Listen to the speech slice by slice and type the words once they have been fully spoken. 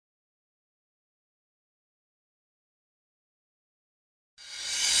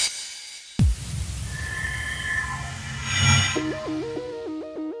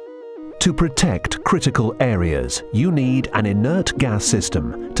To protect critical areas, you need an inert gas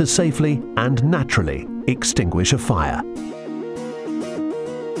system to safely and naturally extinguish a fire.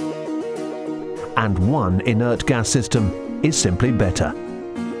 And one inert gas system is simply better.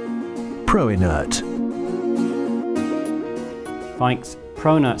 ProInert. Fike's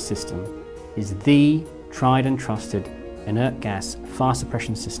ProInert system is the tried and trusted inert gas fire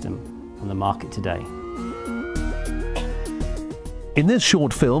suppression system on the market today. In this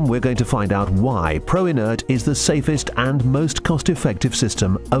short film, we're going to find out why ProInert is the safest and most cost-effective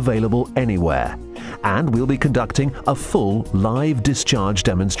system available anywhere. And we'll be conducting a full live discharge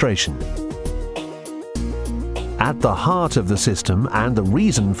demonstration. At the heart of the system, and the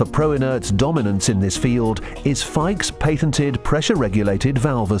reason for ProInert's dominance in this field, is Fike's patented pressure-regulated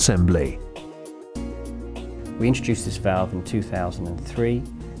valve assembly. We introduced this valve in 2003,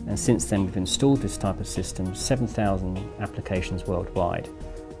 and since then we've installed this type of system, 7,000 applications worldwide.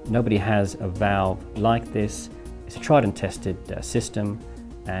 Nobody has a valve like this. It's a tried and tested system,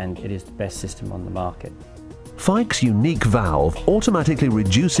 and it is the best system on the market. Fike's unique valve automatically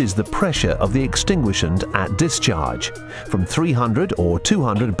reduces the pressure of the extinguishant at discharge from 300 or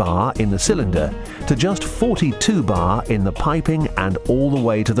 200 bar in the cylinder to just 42 bar in the piping and all the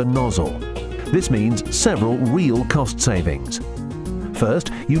way to the nozzle. This means several real cost savings.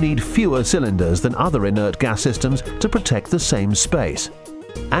 First, you need fewer cylinders than other inert gas systems to protect the same space.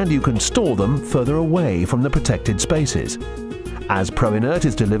 And you can store them further away from the protected spaces. As ProInert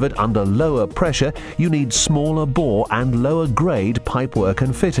is delivered under lower pressure, you need smaller bore and lower grade pipework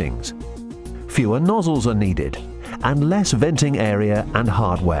and fittings. Fewer nozzles are needed, and less venting area and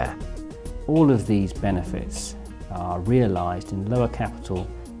hardware. All of these benefits are realised in lower capital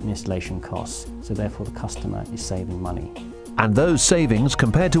and installation costs, so therefore the customer is saving money. And those savings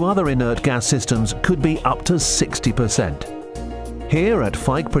compared to other inert gas systems could be up to 60%. Here at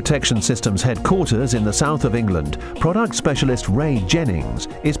Fike Protection Systems headquarters in the south of England, product specialist Ray Jennings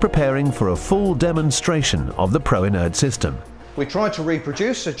is preparing for a full demonstration of the ProInert system. We try to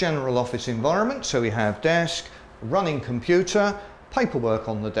reproduce a general office environment, so we have desk, running computer, paperwork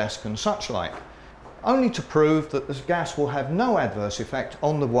on the desk and such like, only to prove that the gas will have no adverse effect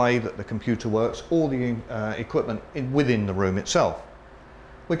on the way that the computer works or the equipment within the room itself.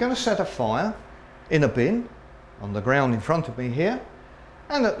 We're going to set a fire in a bin on the ground in front of me here,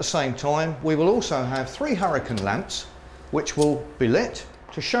 and at the same time we will also have 3 hurricane lamps which will be lit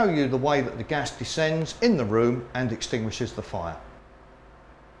to show you the way that the gas descends in the room and extinguishes the fire.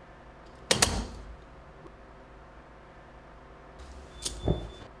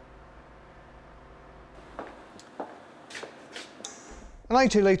 An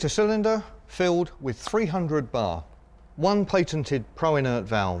 80-litre cylinder filled with 300 bar, one patented ProInert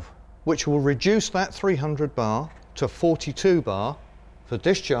valve, which will reduce that 300 bar to 42 bar for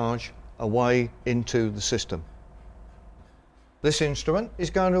discharge away into the system. This instrument is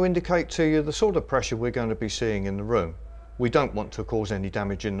going to indicate to you the sort of pressure we're going to be seeing in the room. We don't want to cause any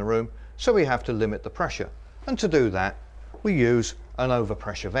damage in the room, so we have to limit the pressure. And to do that, we use an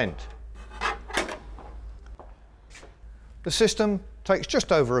overpressure vent. The system takes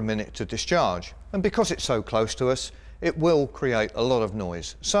just over a minute to discharge, and because it's so close to us, it will create a lot of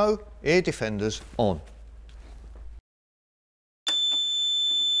noise. So, ear defenders on.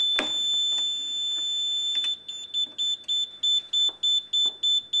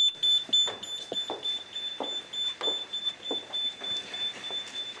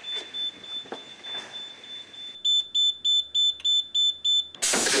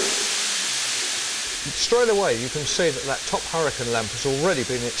 Straight away you can see that that top hurricane lamp has already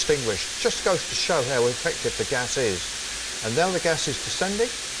been extinguished. Just goes to show how effective the gas is. And now the gas is descending,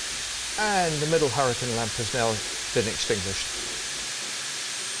 and the middle hurricane lamp has now been extinguished.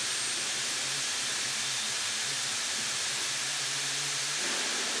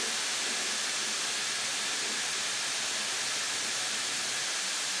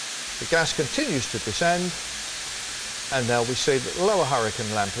 The gas continues to descend, and now we see that the lower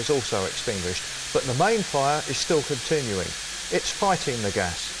hurricane lamp is also extinguished, but the main fire is still continuing. It's fighting the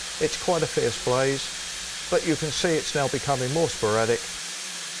gas. It's quite a fierce blaze, but you can see it's now becoming more sporadic,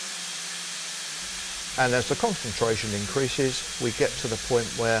 and as the concentration increases, we get to the point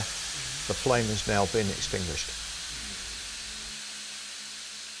where the flame has now been extinguished.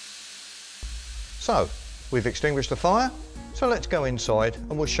 So, we've extinguished the fire, so let's go inside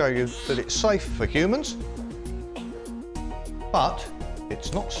and we'll show you that it's safe for humans, but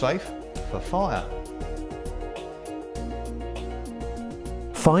it's not safe for fire.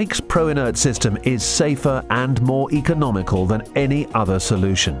 Fike's ProInert system is safer and more economical than any other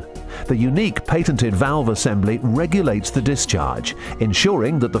solution. The unique patented valve assembly regulates the discharge,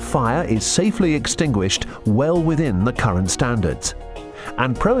 ensuring that the fire is safely extinguished well within the current standards.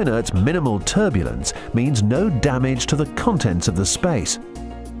 And ProInert's minimal turbulence means no damage to the contents of the space.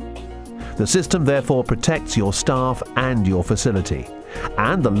 The system therefore protects your staff and your facility,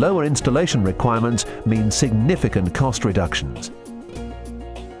 and the lower installation requirements mean significant cost reductions.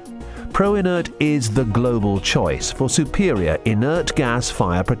 ProInert is the global choice for superior inert gas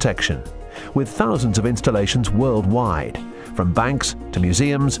fire protection, with thousands of installations worldwide, from banks to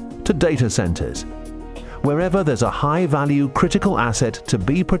museums to data centers. Wherever there's a high-value critical asset to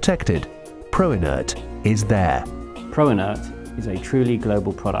be protected, ProInert is there. ProInert is a truly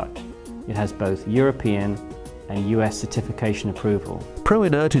global product. It has both European and US certification approval.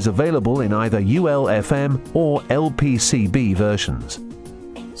 ProInert is available in either UL-FM or LPCB versions.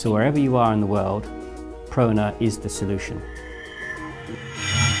 So wherever you are in the world, ProInert is the solution.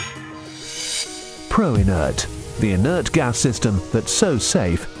 ProInert, the inert gas system that's so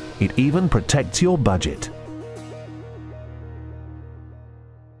safe it even protects your budget.